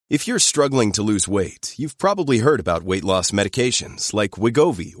If you're struggling to lose weight, you've probably heard about weight loss medications like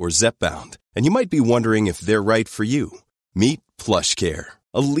Wegovy or Zepbound, and you might be wondering if they're right for you. Meet PlushCare,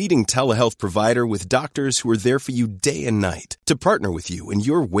 a leading telehealth provider with doctors who are there for you day and night to partner with you in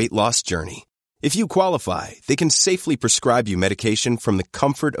your weight loss journey. If you qualify, they can safely prescribe you medication from the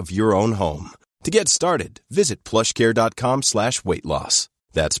comfort of your own home. To get started, visit plushcare.com/weightloss.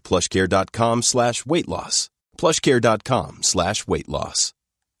 That's plushcare.com/weightloss. plushcare.com/weightloss.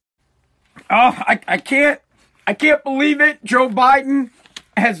 Oh, I can't believe it. Joe Biden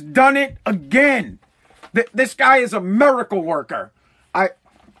has done it again. This guy is a miracle worker. I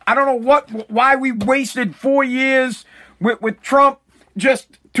don't know why we wasted 4 years with Trump.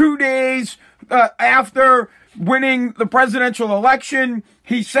 Just 2 days after winning the presidential election,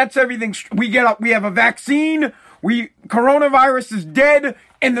 he sets everything. We have a vaccine. Coronavirus is dead,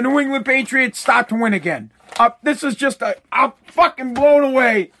 and the New England Patriots start to win again. This is just I'm fucking blown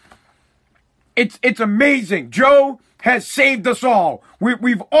away. It's amazing. Joe has saved us all.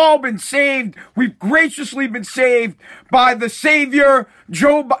 We've all been saved. We've graciously been saved by the Savior.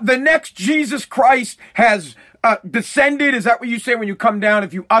 The next Jesus Christ has descended. Is that what you say when you come down?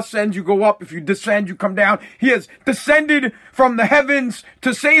 If you ascend, you go up. If you descend, you come down. He has descended from the heavens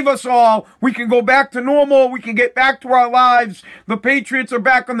to save us all. We can go back to normal. We can get back to our lives. The Patriots are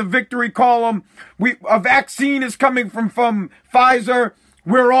back on the victory column. A vaccine is coming from Pfizer.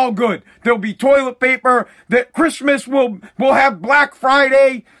 We're all good. There'll be toilet paper. That Christmas will have Black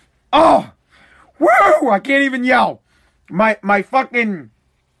Friday. Oh, woo! I can't even yell. My fucking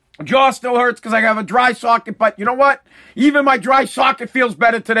jaw still hurts because I have a dry socket. But you know what? Even my dry socket feels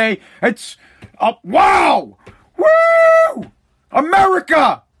better today. It's wow! Woo!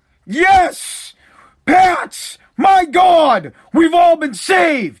 America! Yes! Pats! My God! We've all been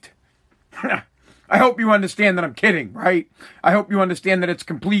saved! I hope you understand that I'm kidding, right? I hope you understand that it's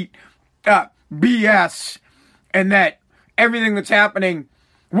complete BS and that everything that's happening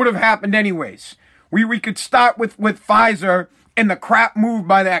would have happened anyways. We could start with Pfizer and the crap move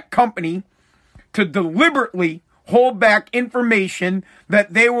by that company to deliberately hold back information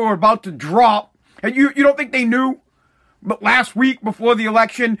that they were about to drop. And you don't think they knew? But last week before the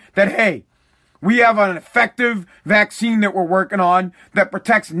election that, hey, we have an effective vaccine that we're working on that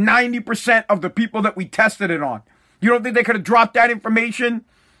protects 90% of the people that we tested it on. You don't think they could have dropped that information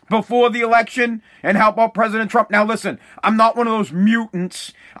before the election and help out President Trump? Now listen, I'm not one of those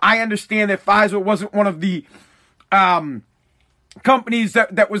mutants. I understand that Pfizer wasn't one of the companies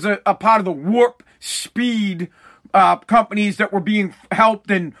that was a part of the warp speed companies that were being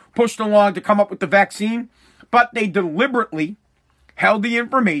helped and pushed along to come up with the vaccine. But they deliberately held the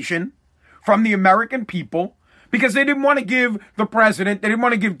information from the American people because they didn't want to give the president, they didn't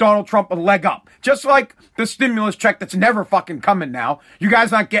want to give Donald Trump a leg up. Just like the stimulus check that's never fucking coming now. You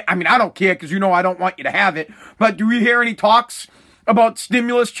guys I don't care because you know I don't want you to have it. But do we hear any talks about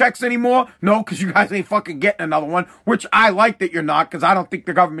stimulus checks anymore? No, because you guys ain't fucking getting another one, which I like that you're not because I don't think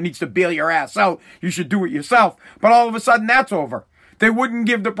the government needs to bail your ass out. You should do it yourself. But all of a sudden that's over. They wouldn't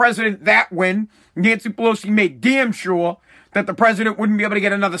give the president that win. Nancy Pelosi made damn sure that the president wouldn't be able to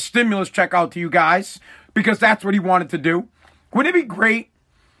get another stimulus check out to you guys because that's what he wanted to do. Wouldn't it be great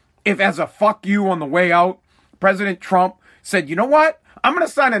if, as a fuck you on the way out, President Trump said, you know what? I'm going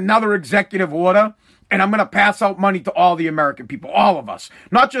to sign another executive order and I'm going to pass out money to all the American people, all of us.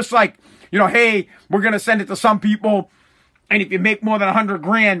 Not just like, hey, we're going to send it to some people. And if you make more than 100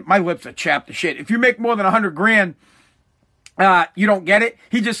 grand, my lips are chapped to shit. If you make more than 100 grand, you don't get it.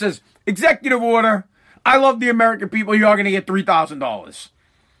 He just says, executive order. I love the American people. You're going to get $3,000.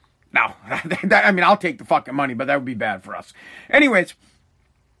 Now, I'll take the fucking money, but that would be bad for us. Anyways,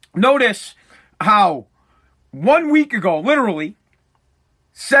 notice how 1 week ago, literally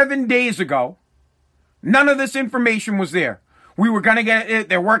 7 days ago, none of this information was there. We were going to get it.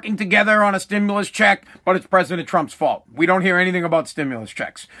 They're working together on a stimulus check, but it's President Trump's fault. We don't hear anything about stimulus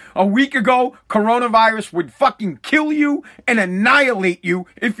checks. A week ago, coronavirus would fucking kill you and annihilate you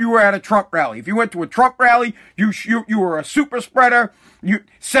if you were at a Trump rally. If you went to a Trump rally, you were a super spreader.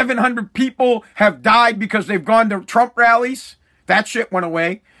 700 people have died because they've gone to Trump rallies. That shit went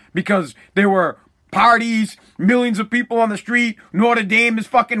away because there were parties, millions of people on the street. Notre Dame is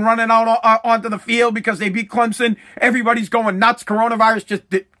fucking running out onto the field because they beat Clemson. Everybody's going nuts. Coronavirus just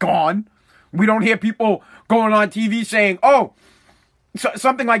gone. We don't hear people going on TV saying,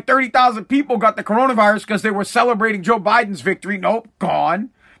 something like 30,000 people got the coronavirus because they were celebrating Joe Biden's victory. Nope,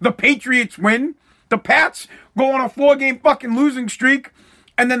 gone. The Patriots win. The Pats go on a 4-game fucking losing streak.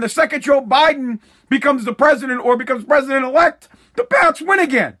 And then the second Joe Biden becomes the president or becomes president-elect, the Pats win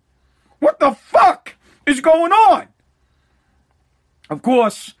again. What the fuck is going on? Of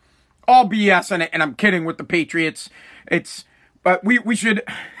course, all BS, and I'm kidding with the Patriots. But we should,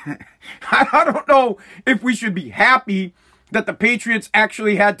 I don't know if we should be happy that the Patriots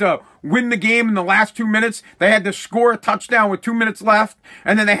actually had to win the game in the last 2 minutes. They had to score a touchdown with 2 minutes left,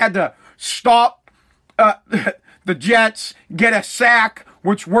 and then they had to stop the Jets, get a sack,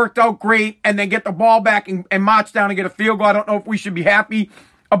 which worked out great, and then get the ball back and march down and get a field goal. I don't know if we should be happy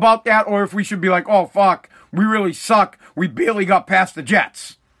about that or if we should be like, oh, fuck, we really suck. We barely got past the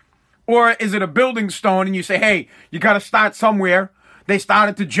Jets. Or is it a building stone and you say, hey, you got to start somewhere. They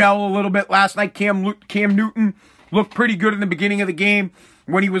started to gel a little bit last night. Cam Newton looked pretty good in the beginning of the game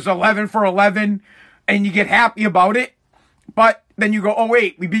when he was 11 for 11, and you get happy about it. But then you go, oh,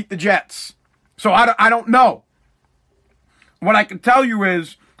 wait, we beat the Jets. So I don't know. What I can tell you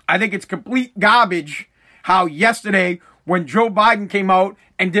is I think it's complete garbage how yesterday when Joe Biden came out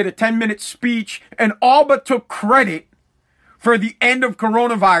and did a 10-minute speech and all but took credit for the end of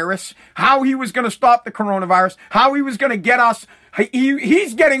coronavirus, how he was going to stop the coronavirus, how he was going to get us,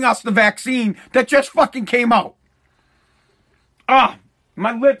 he's getting us the vaccine that just fucking came out.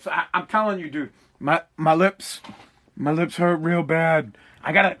 My lips, I'm telling you, dude, my lips hurt real bad.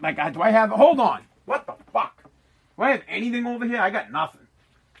 I gotta, do I have, hold on, what the fuck? Do I have anything over here? I got nothing.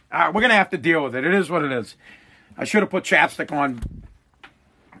 All right, we're going to have to deal with it. It is what it is. I should have put chapstick on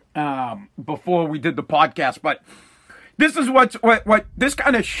before we did the podcast, but this is what this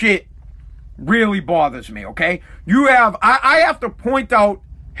kind of shit really bothers me, okay? I have to point out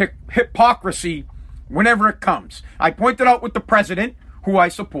hypocrisy whenever it comes. I pointed out with the president, who I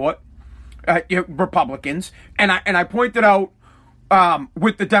support, Republicans, and I pointed out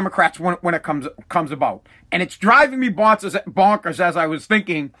with the Democrats when it comes about. And it's driving me bonkers as I was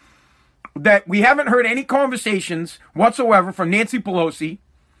thinking that we haven't heard any conversations whatsoever from Nancy Pelosi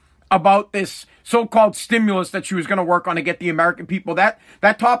about this so-called stimulus that she was going to work on to get the American people. That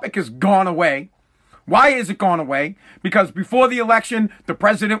topic has gone away. Why is it gone away? Because before the election, the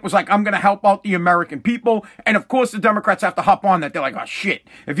president was like, I'm going to help out the American people. And of course, the Democrats have to hop on that. They're like, oh shit,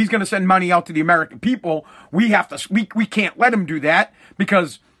 if he's going to send money out to the American people, we can't let him do that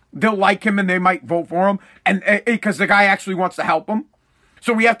because they'll like him and they might vote for him. And because the guy actually wants to help them.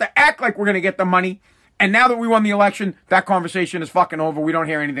 So we have to act like we're going to get the money. And now that we won the election, that conversation is fucking over. We don't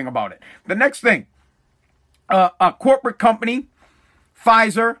hear anything about it. The next thing, a corporate company,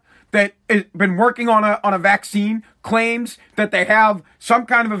 Pfizer, that has been working on a vaccine, claims that they have some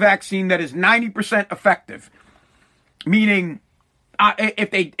kind of a vaccine that is 90% effective. Meaning,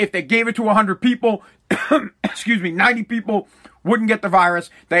 if they gave it to 100 people, 90 people wouldn't get the virus.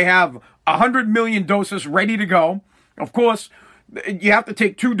 They have 100 million doses ready to go. Of course, you have to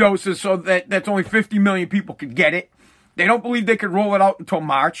take 2 doses, so that's only 50 million people could get it. They don't believe they could roll it out until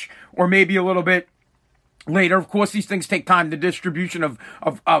March, or maybe a little bit later. Of course, these things take time. The distribution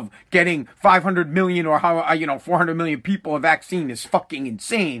of getting 500 million or 400 million people a vaccine is fucking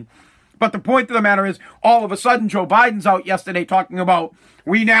insane. But the point of the matter is, all of a sudden, Joe Biden's out yesterday talking about,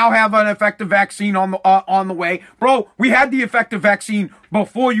 we now have an effective vaccine on the way. Bro, we had the effective vaccine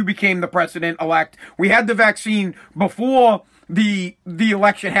before you became the president-elect. We had the vaccine before the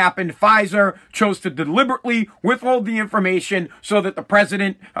election happened. Pfizer chose to deliberately withhold the information so that the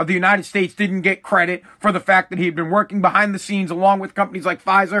president of the United States didn't get credit for the fact that he had been working behind the scenes along with companies like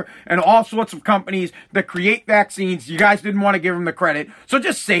Pfizer and all sorts of companies that create vaccines. You guys didn't want to give him the credit. So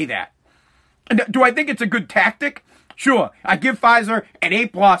just say that. And do I think it's a good tactic? Sure. I give Pfizer an A+.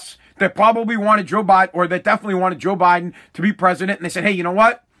 That probably wanted Joe Biden, or that definitely wanted Joe Biden to be president. And they said, hey, you know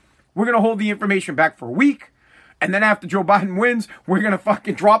what? We're going to hold the information back for a week. And then after Joe Biden wins, we're going to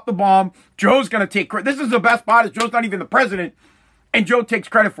fucking drop the bomb. Joe's going to take credit. This is the best part, is Joe's not even the president, and Joe takes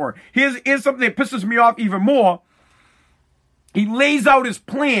credit for it. Here's something that pisses me off even more. He lays out his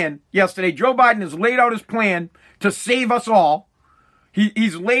plan yesterday. Joe Biden has laid out his plan to save us all.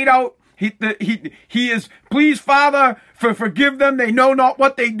 He's laid out, he is, please, Father, forgive them. They know not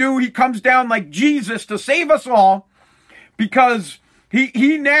what they do. He comes down like Jesus to save us all, because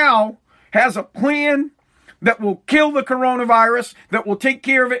he now has a plan that will kill the coronavirus, that will take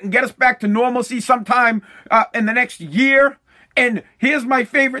care of it and get us back to normalcy sometime in the next year. And here's my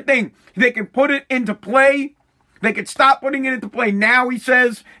favorite thing. They can put it into play. They can stop putting it into play now, he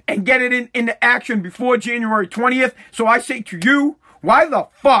says, and get it into action before January 20th. So I say to you, why the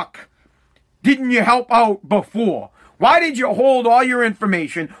fuck didn't you help out before? Why did you hold all your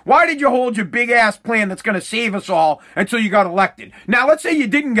information? Why did you hold your big-ass plan that's going to save us all until you got elected? Now, let's say you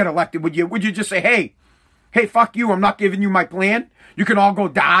didn't get elected. Would you just say, hey, fuck you, I'm not giving you my plan. You can all go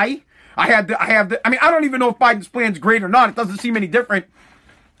die. I mean, I don't even know if Biden's plan's great or not. It doesn't seem any different.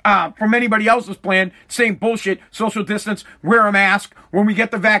 from anybody else's plan. Same bullshit. Social distance, wear a mask. When we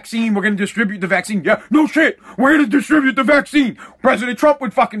get the vaccine, we're going to distribute the vaccine. Yeah, no shit. We're going to distribute the vaccine. President Trump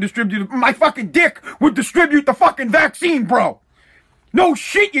would fucking distribute it. My fucking dick would distribute the fucking vaccine, bro. No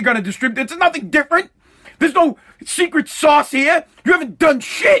shit you're going to distribute. It's nothing different. There's no secret sauce here. You haven't done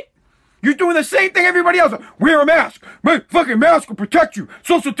shit. You're doing the same thing everybody else. Wear a mask. My fucking mask will protect you.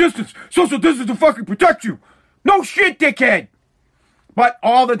 Social distance. Social distance will fucking protect you. No shit, dickhead. But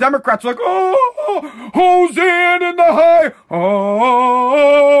all the Democrats are like, oh, Hosanna in the high. Oh,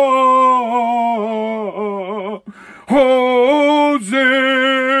 Hosanna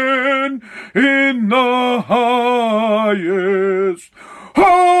in the highest.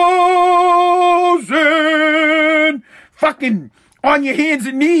 Hosanna. Fucking on your hands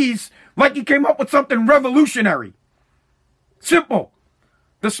and knees like you came up with something revolutionary. Simple.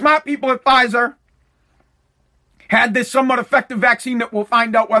 The smart people at Pfizer had this somewhat effective vaccine that we'll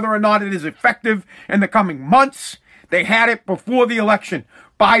find out whether or not it is effective in the coming months. They had it before the election.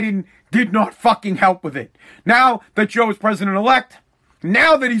 Biden did not fucking help with it. Now that Joe is president-elect,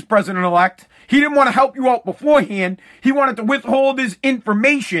 he didn't want to help you out beforehand. He wanted to withhold his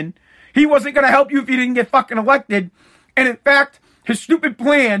information. He wasn't going to help you if you didn't get fucking elected. And in fact, his stupid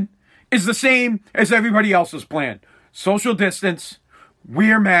plan is the same as everybody else's plan. Social distance,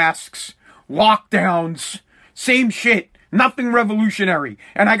 wear masks, lockdowns, same shit. Nothing revolutionary.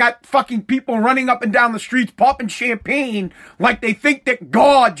 And I got fucking people running up and down the streets popping champagne like they think that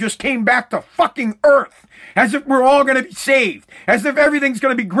God just came back to fucking earth. As if we're all going to be saved. As if everything's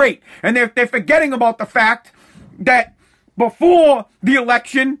going to be great. And they're forgetting about the fact that before the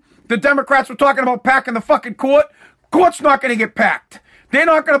election, the Democrats were talking about packing the fucking court. Court's not going to get packed. They're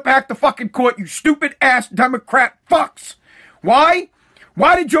not going to pack the fucking court, you stupid ass Democrat fucks. Why?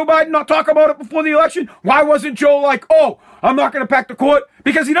 Why did Joe Biden not talk about it before the election? Why wasn't Joe like, oh, I'm not going to pack the court?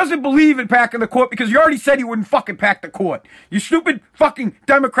 Because he doesn't believe in packing the court because he already said he wouldn't fucking pack the court. You stupid fucking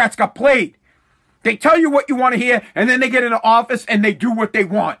Democrats got played. They tell you what you want to hear and then they get into office and they do what they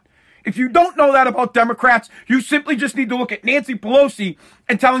want. If you don't know that about Democrats, you simply just need to look at Nancy Pelosi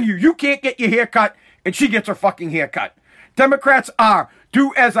and telling you can't get your hair cut and she gets her fucking hair cut. Democrats are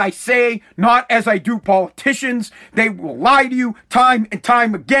do as I say, not as I do politicians. They will lie to you time and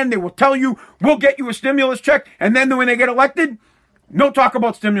time again. They will tell you, we'll get you a stimulus check. And then when they get elected, no talk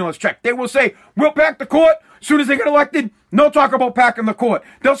about stimulus check. They will say, we'll pack the court. As soon as they get elected, no talk about packing the court.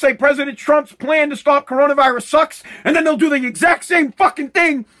 They'll say President Trump's plan to stop coronavirus sucks. And then they'll do the exact same fucking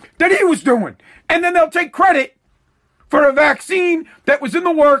thing that he was doing. And then they'll take credit for a vaccine that was in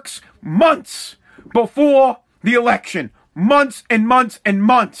the works months before the election. Months and months and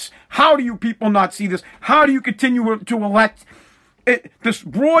months. How do you people not see this? How do you continue to elect this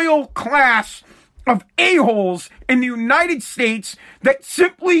royal class of a-holes in the United States that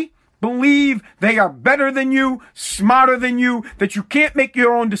simply believe they are better than you, smarter than you, that you can't make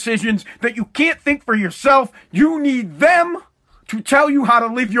your own decisions, that you can't think for yourself? You need them to tell you how to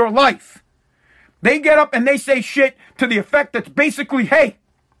live your life. They get up and they say shit to the effect that's basically, hey,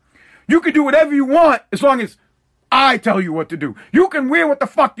 you can do whatever you want as long as I tell you what to do. You can wear what the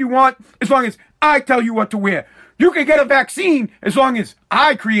fuck you want as long as I tell you what to wear. You can get a vaccine as long as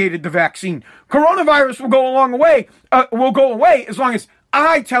I created the vaccine. Coronavirus will go away as long as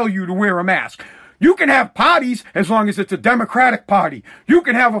I tell you to wear a mask. You can have parties as long as it's a Democratic party. You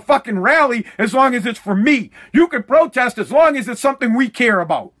can have a fucking rally as long as it's for me. You can protest as long as it's something we care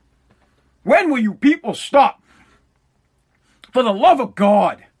about. When will you people stop? For the love of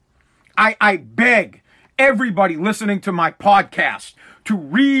God, I beg everybody listening to my podcast to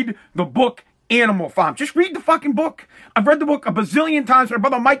read the book Animal Farm. Just read the fucking book. I've read the book a bazillion times. My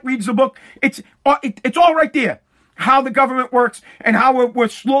brother Mike reads the book. It's all right there. How the government works and how we're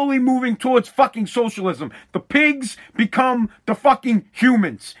slowly moving towards fucking socialism. The pigs become the fucking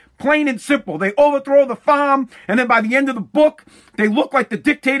humans. Plain and simple. They overthrow the farm, and then by the end of the book, they look like the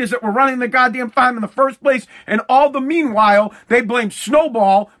dictators that were running the goddamn farm in the first place, and all the meanwhile, they blame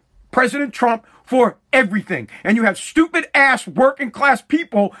Snowball, President Trump, for everything. And you have stupid ass working class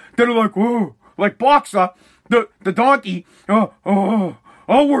people that are like, oh, like Boxer, the donkey, I'll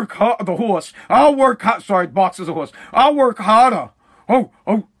work hard, the horse, I'll work hard, sorry, Boxer's a horse, I'll work harder. Whoa,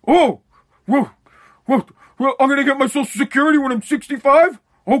 I'm gonna get my Social Security when I'm 65?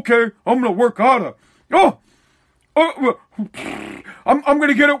 Okay, I'm gonna work harder. I'm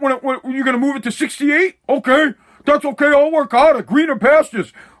gonna get it when you're gonna move it to 68? Okay. That's okay, I'll work harder. Greener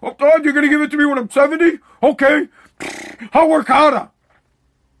pastures. Oh, God, you're going to give it to me when I'm 70? Okay. I'll work harder.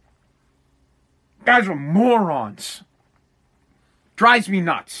 Guys are morons. Drives me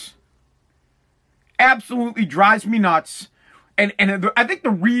nuts. Absolutely drives me nuts. and I think the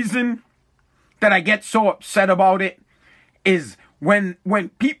reason that I get so upset about it is when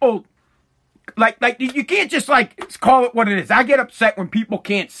people like you can't just like call it what it is. I get upset when people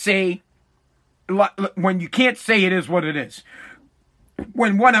can't say, when you can't say it is what it is.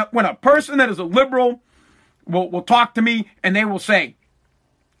 When a person that is a liberal will talk to me and they will say,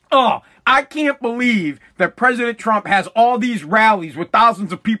 "Oh, I can't believe that President Trump has all these rallies with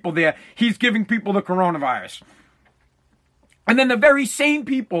thousands of people there. He's giving people the coronavirus." And then the very same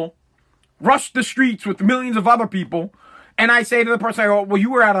people rush the streets with millions of other people. And I say to the person, "Oh, well,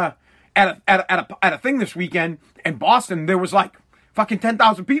 you were at a thing this weekend in Boston. There was like fucking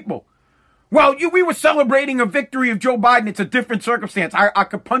 10,000 people." Well, we were celebrating a victory of Joe Biden. It's a different circumstance. I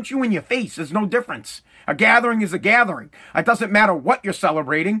could punch you in your face. There's no difference. A gathering is a gathering. It doesn't matter what you're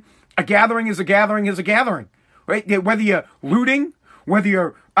celebrating. A gathering is a gathering is a gathering. Right? Whether you're looting, whether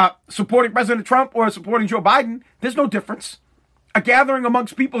you're supporting President Trump or supporting Joe Biden, there's no difference. A gathering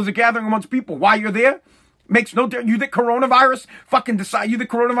amongst people is a gathering amongst people. Why you're there makes no difference. You think coronavirus fucking decide? You think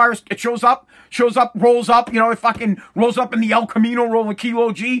coronavirus it shows up, rolls up. You know, it fucking rolls up in the El Camino, rolling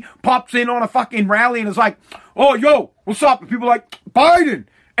Kilo G, pops in on a fucking rally and is like, "Oh, yo, what's up?" And people are like, "Biden,"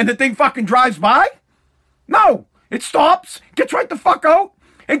 and the thing fucking drives by. No, it stops, gets right the fuck out,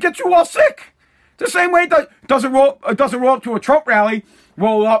 and gets you all sick. It's the same way it doesn't roll up to a Trump rally,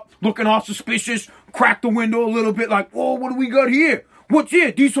 roll up, looking all suspicious, crack the window a little bit like, "Oh, what do we got here? What's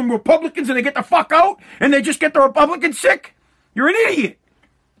here? These some Republicans," and they get the fuck out and they just get the Republicans sick? You're an idiot.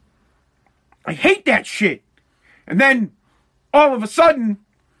 I hate that shit. And then all of a sudden,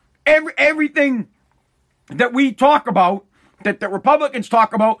 everything that we talk about, that the Republicans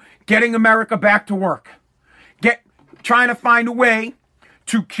talk about, getting America back to work, trying to find a way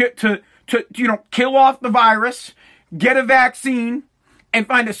to kill off the virus, get a vaccine, and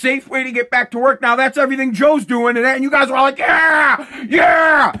find a safe way to get back to work. Now that's everything Joe's doing, and you guys are all like,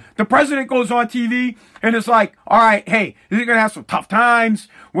 yeah. The president goes on TV and it's like, "All right, hey, you're gonna have some tough times.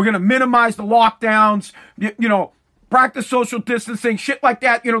 We're gonna minimize the lockdowns. Practice social distancing, shit like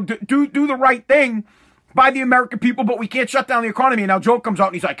that. Do the right thing by the American people, but we can't shut down the economy." And now Joe comes out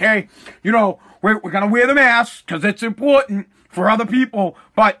and he's like, "Hey, we're gonna wear the masks because it's important for other people,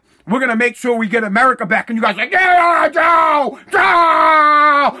 but we're going to make sure we get America back." And you guys are like, "Yeah, Joe!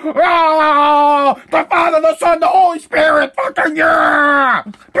 Oh, the Father, the Son, the Holy Spirit, fucking yeah!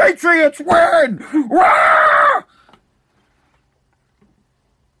 Patriots win! Rah!"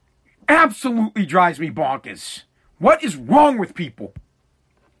 Absolutely drives me bonkers. What is wrong with people?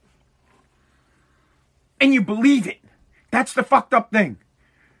 And you believe it. That's the fucked up thing.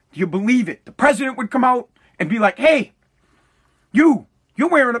 You believe it. The president would come out and be like, "Hey, you're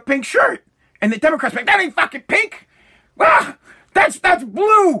wearing a pink shirt." And the Democrats be like, "That ain't fucking pink. That's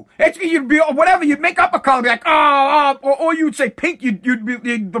blue." You'd be whatever. You'd make up a color, be like, or you'd say pink.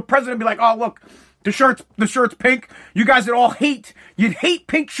 The president would be like, "Oh, look, the shirt's pink." You guys would all you'd hate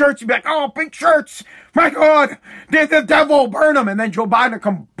pink shirts. You'd be like, "Oh, pink shirts. My God, they're the devil, burn them." And then Joe Biden would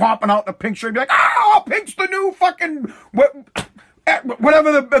come popping out the pink shirt and be like, "Oh, pink's the new fucking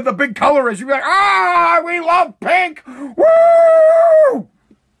whatever the big color is." You'd be like, we love pink. Woo!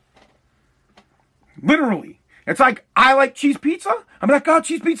 Literally. It's like, I like cheese pizza. I'm like, "God,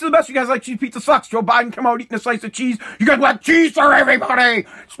 cheese pizza's the best." You guys like cheese pizza sucks. Joe Biden come out eating a slice of cheese. You guys like cheese for everybody.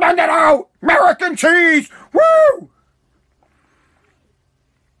 Spend it out. American cheese. Woo!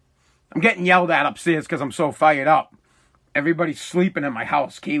 I'm getting yelled at upstairs because I'm so fired up. Everybody's sleeping in my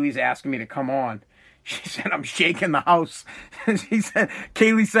house. Kaylee's asking me to come on. She said, "I'm shaking the house."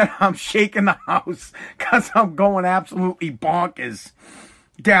 Kaylee said, "I'm shaking the house because I'm going absolutely bonkers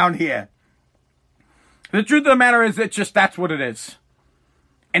down here." The truth of the matter is, that's what it is.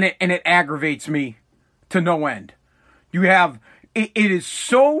 And it aggravates me to no end. It is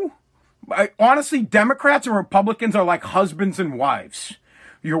so, honestly, Democrats and Republicans are like husbands and wives.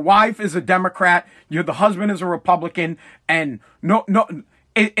 Your wife is a Democrat, the husband is a Republican, and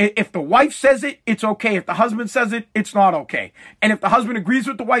if the wife says it, it's okay. If the husband says it, it's not okay. And if the husband agrees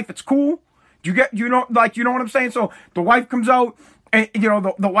with the wife, it's cool. You know what I'm saying? So the wife comes out and,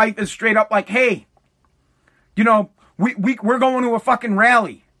 the wife is straight up like, "Hey, we're going to a fucking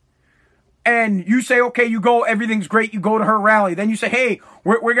rally." And you say, "Okay, you go, everything's great." You go to her rally. Then you say, "Hey,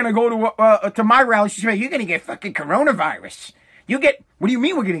 we're going to go to my rally." She says, "You're going to get fucking coronavirus. What do you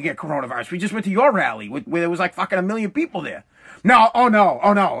mean we're going to get coronavirus? We just went to your rally where there was like fucking 1 million people there." No, oh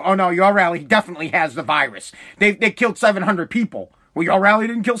no, your rally definitely has the virus. They killed 700 people. Well, your rally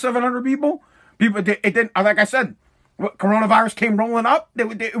didn't kill 700 people? It didn't, like I said, coronavirus came rolling up.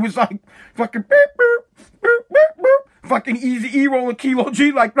 It was like fucking beep, boop, boop, boop, boop. Fucking Easy E rolling Kilo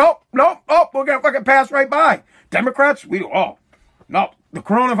G like, nope, we're going to fucking pass right by. Democrats, No, the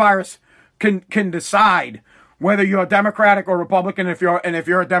coronavirus can decide whether you're Democratic or Republican. If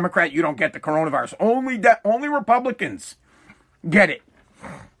you're a Democrat, you don't get the coronavirus. Only Republicans get it.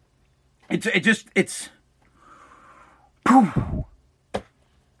 It's poof.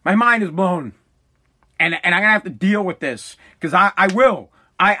 My mind is blown. And I'm going to have to deal with this because I will.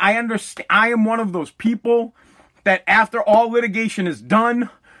 I understand. I am one of those people that after all litigation is done,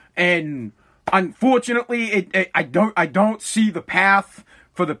 and unfortunately, I don't see the path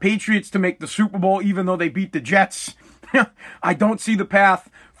for the Patriots to make the Super Bowl, even though they beat the Jets. I don't see the path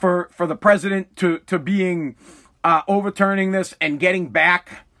for the president to being overturning this and getting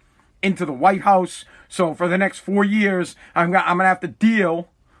back into the White House. So for the next 4 years, I'm gonna have to deal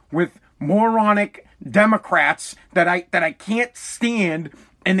with moronic Democrats that I can't stand,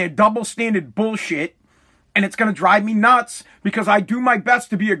 and their double standard bullshit. And it's going to drive me nuts because I do my best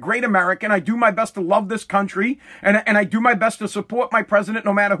to be a great American. I do my best to love this country. And I do my best to support my president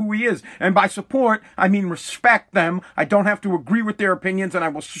no matter who he is. And by support, I mean respect them. I don't have to agree with their opinions. And I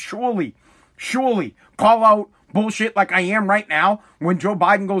will surely call out bullshit like I am right now when Joe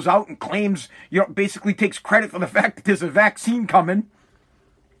Biden goes out and claims, basically takes credit for the fact that there's a vaccine coming.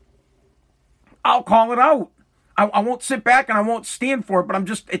 I'll call it out. I won't sit back and I won't stand for it, but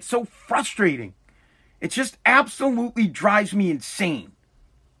it's so frustrating. It just absolutely drives me insane.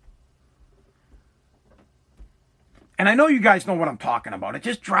 And I know you guys know what I'm talking about. It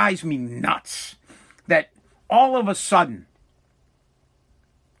just drives me nuts that all of a sudden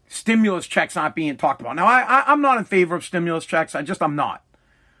stimulus checks aren't being talked about. Now, I'm not in favor of stimulus checks. I'm not.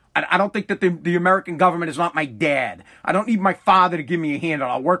 I don't think that the American government is not my dad. I don't need my father to give me a handout.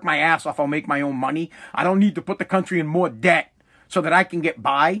 I'll work my ass off. I'll make my own money. I don't need to put the country in more debt so that I can get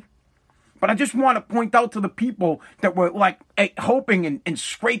by. But I just want to point out to the people that were like hoping and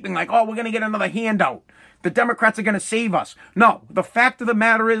scraping like, oh, we're going to get another handout. The Democrats are going to save us. No, the fact of the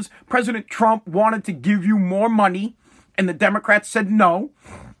matter is President Trump wanted to give you more money and the Democrats said no.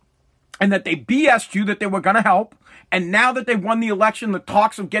 And that they BS'd you that they were going to help. And now that they won the election, the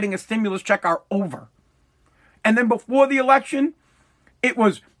talks of getting a stimulus check are over. And then before the election, it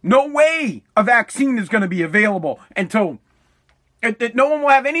was no way a vaccine is going to be available until no one will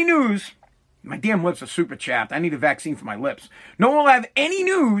have any news. My damn lips are super chapped. I need a vaccine for my lips. No one will have any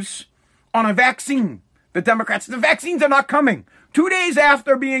news on a vaccine. The vaccines are not coming. 2 days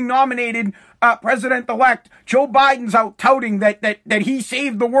after being nominated president-elect, Joe Biden's out touting that he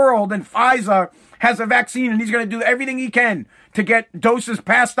saved the world and Pfizer has a vaccine and he's going to do everything he can to get doses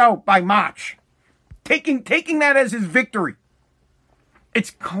passed out by March. Taking that as his victory.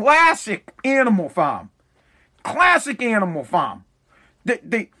 It's classic Animal Farm. Classic Animal Farm.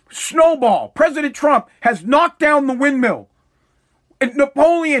 The snowball. President Trump has knocked down the windmill. And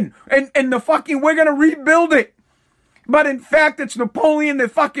Napoleon and the fucking, we're going to rebuild it. But in fact, it's Napoleon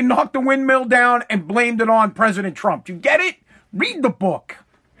that fucking knocked the windmill down and blamed it on President Trump. You get it? Read the book.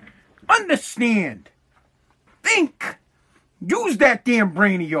 Understand. Think. Use that damn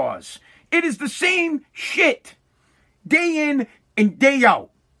brain of yours. It is the same shit. Day in and day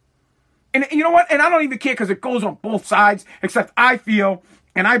out. And you know what? And I don't even care because it goes on both sides, except I feel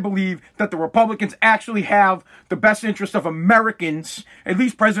and I believe that the Republicans actually have the best interest of Americans. At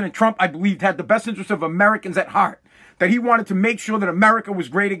least President Trump, I believed, had the best interest of Americans at heart. That he wanted to make sure that America was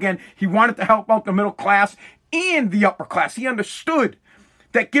great again. He wanted to help out the middle class and the upper class. He understood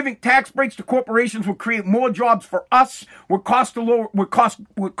that giving tax breaks to corporations would create more jobs for us, would drop the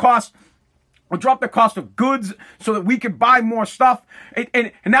cost of goods so that we could buy more stuff.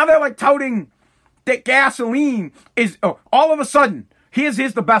 And now they're like touting that gasoline is, all of a sudden, here's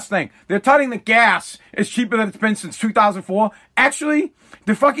the best thing. They're touting that gas is cheaper than it's been since 2004. Actually,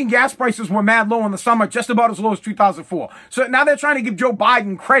 the fucking gas prices were mad low in the summer, just about as low as 2004. So now they're trying to give Joe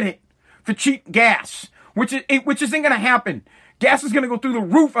Biden credit for cheap gas, which isn't going to happen. Gas is going to go through the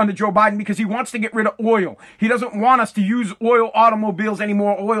roof under Joe Biden because he wants to get rid of oil. He doesn't want us to use oil automobiles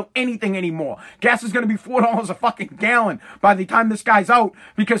anymore, oil anything anymore. Gas is going to be $4 a fucking gallon by the time this guy's out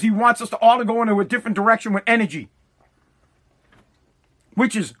because he wants us to all go into a different direction with energy.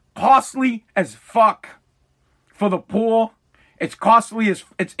 Which is costly as fuck for the poor. It's costly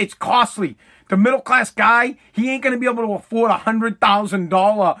it's costly. The middle class guy, he ain't going to be able to afford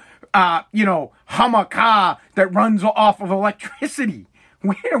 $100,000 Hummer car that runs off of electricity.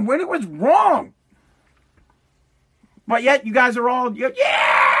 When it was wrong. But yet you guys are all, yeah,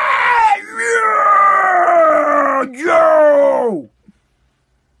 Joe.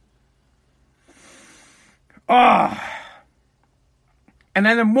 And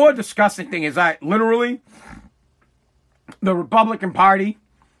then the more disgusting thing is the Republican Party,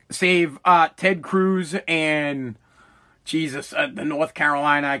 save Ted Cruz and Jesus, the North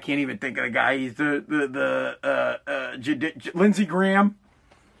Carolina, I can't even think of the guy. He's Lindsey Graham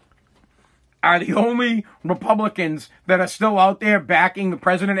are the only Republicans that are still out there backing the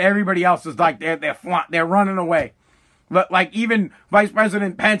president. Everybody else is like they're running away. Like even Vice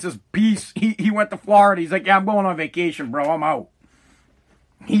President Pence's piece, he went to Florida. He's like, yeah, I'm going on vacation, bro. I'm out.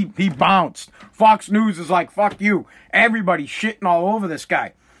 He bounced. Fox News is like, fuck you. Everybody's shitting all over this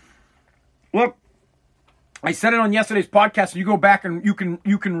guy. Look, I said it on yesterday's podcast, and you go back and you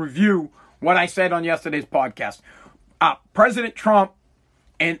can review what I said on yesterday's podcast. President Trump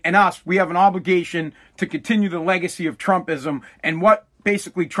and us, we have an obligation to continue the legacy of Trumpism. And what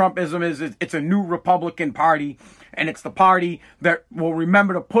basically Trumpism is it's a new Republican Party, and it's the party that will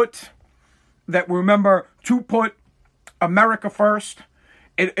remember to put America first.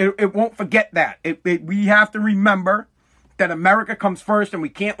 It won't forget that. We have to remember that America comes first, and we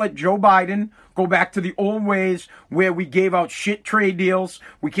can't let Joe Biden go back to the old ways where we gave out shit trade deals.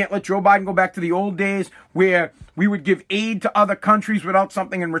 We can't let Joe Biden go back to the old days where we would give aid to other countries without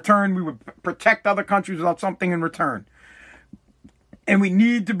something in return. We would protect other countries without something in return. And we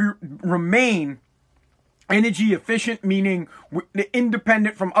need to remain energy efficient, meaning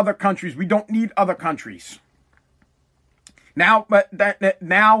independent from other countries. We don't need other countries. Now,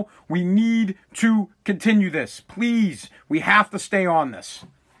 now we need to continue this. Please, we have to stay on this.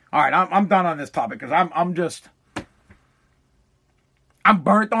 All right, I'm done on this topic because I'm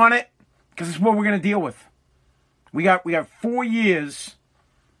burnt on it because it's what we're gonna deal with. We have 4 years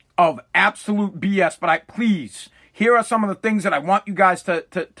of absolute BS. But please, here are some of the things that I want you guys to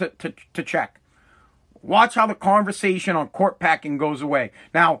check. Watch how the conversation on court packing goes away.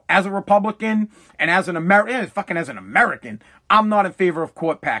 Now, as a Republican and as an American, I'm not in favor of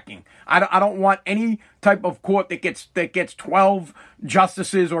court packing. I don't want any type of court that gets 12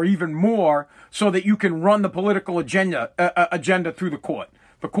 justices or even more so that you can run the political agenda through the court.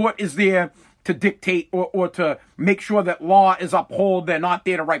 The court is there to dictate or to make sure that law is upheld. They're not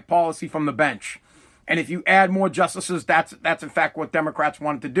there to write policy from the bench. And if you add more justices, that's in fact what Democrats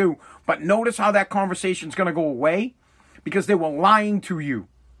wanted to do. But notice how that conversation is going to go away because they were lying to you.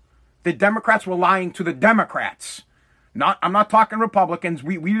 The Democrats were lying to the Democrats. I'm not talking Republicans.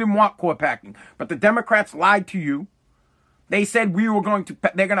 We didn't want court packing, but the Democrats lied to you. They said they're going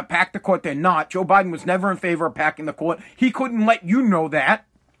to pack the court. They're not. Joe Biden was never in favor of packing the court. He couldn't let you know that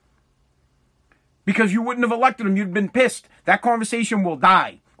because you wouldn't have elected him. You'd been pissed. That conversation will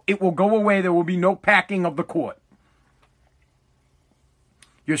die. It will go away. There will be no packing of the court.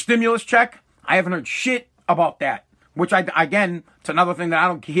 Your stimulus check, I haven't heard shit about that. Which, again, it's another thing that I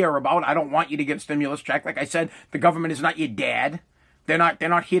don't care about. I don't want you to get a stimulus check. Like I said, the government is not your dad. They're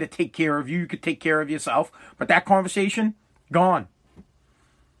not here to take care of you. You could take care of yourself. But that conversation, gone.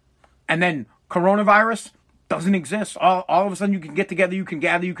 And then coronavirus doesn't exist. All of a sudden, you can get together, you can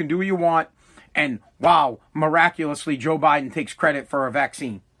gather, you can do what you want. And wow, miraculously, Joe Biden takes credit for a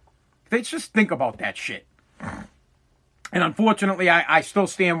vaccine. They just think about that shit. And unfortunately, I still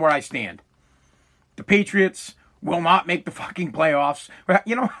stand where I stand. The Patriots will not make the fucking playoffs.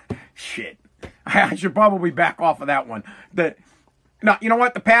 You know, shit. I should probably back off of that one. You know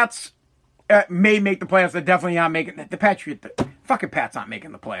what? The Pats may make the playoffs. They're definitely not making the fucking Pats not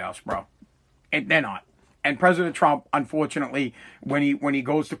making the playoffs, bro. And they're not. And President Trump, unfortunately, when he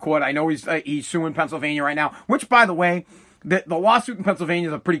goes to court, I know he's suing Pennsylvania right now. Which, by the way, the lawsuit in Pennsylvania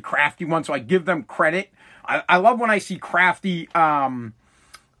is a pretty crafty one, so I give them credit. I love when I see crafty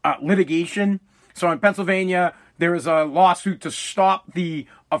litigation. So in Pennsylvania, there is a lawsuit to stop the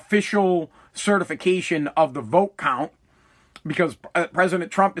official certification of the vote count because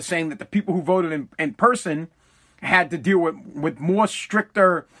President Trump is saying that the people who voted in person had to deal with more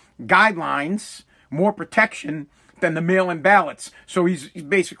stricter guidelines, more protection than the mail-in ballots. So he's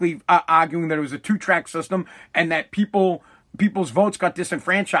basically arguing that it was a two-track system and that people's votes got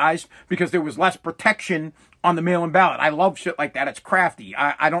disenfranchised because there was less protection on the mail-in ballot. I love shit like that. It's crafty.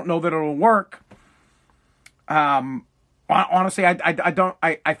 I don't know that it'll work. Honestly,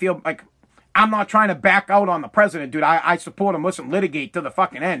 I feel like I'm not trying to back out on the president, dude. I support him. Listen, litigate to the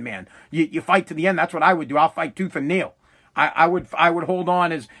fucking end, man. You fight to the end. That's what I would do. I'll fight tooth and nail. I would hold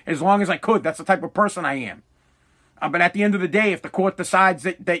on as long as I could. That's the type of person I am. But at the end of the day, if the court decides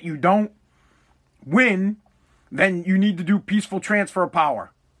that you don't win, then you need to do peaceful transfer of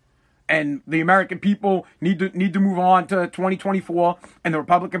power. And the American people need to move on to 2024, and the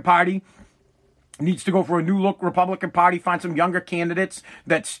Republican Party needs to go for a new look Republican Party, find some younger candidates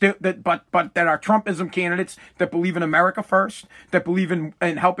that are Trumpism candidates that believe in America first, that believe in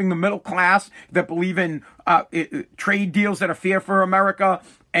helping the middle class, that believe in trade deals that are fair for America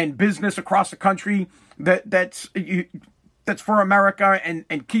and business across the country that's for America,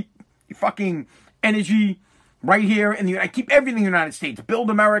 and keep fucking energy right here I keep everything in the United States. Build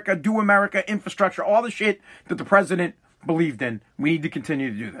America, do America, infrastructure, all the shit that the president believed in. We need to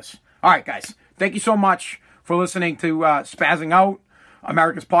continue to do this. All right, guys. Thank you so much for listening to Spazzing Out,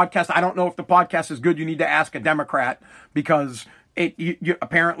 America's podcast. I don't know if the podcast is good. You need to ask a Democrat, because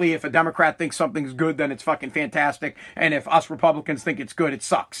apparently if a Democrat thinks something's good, then it's fucking fantastic. And if us Republicans think it's good, it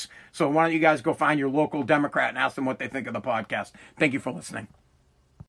sucks. So why don't you guys go find your local Democrat and ask them what they think of the podcast. Thank you for listening.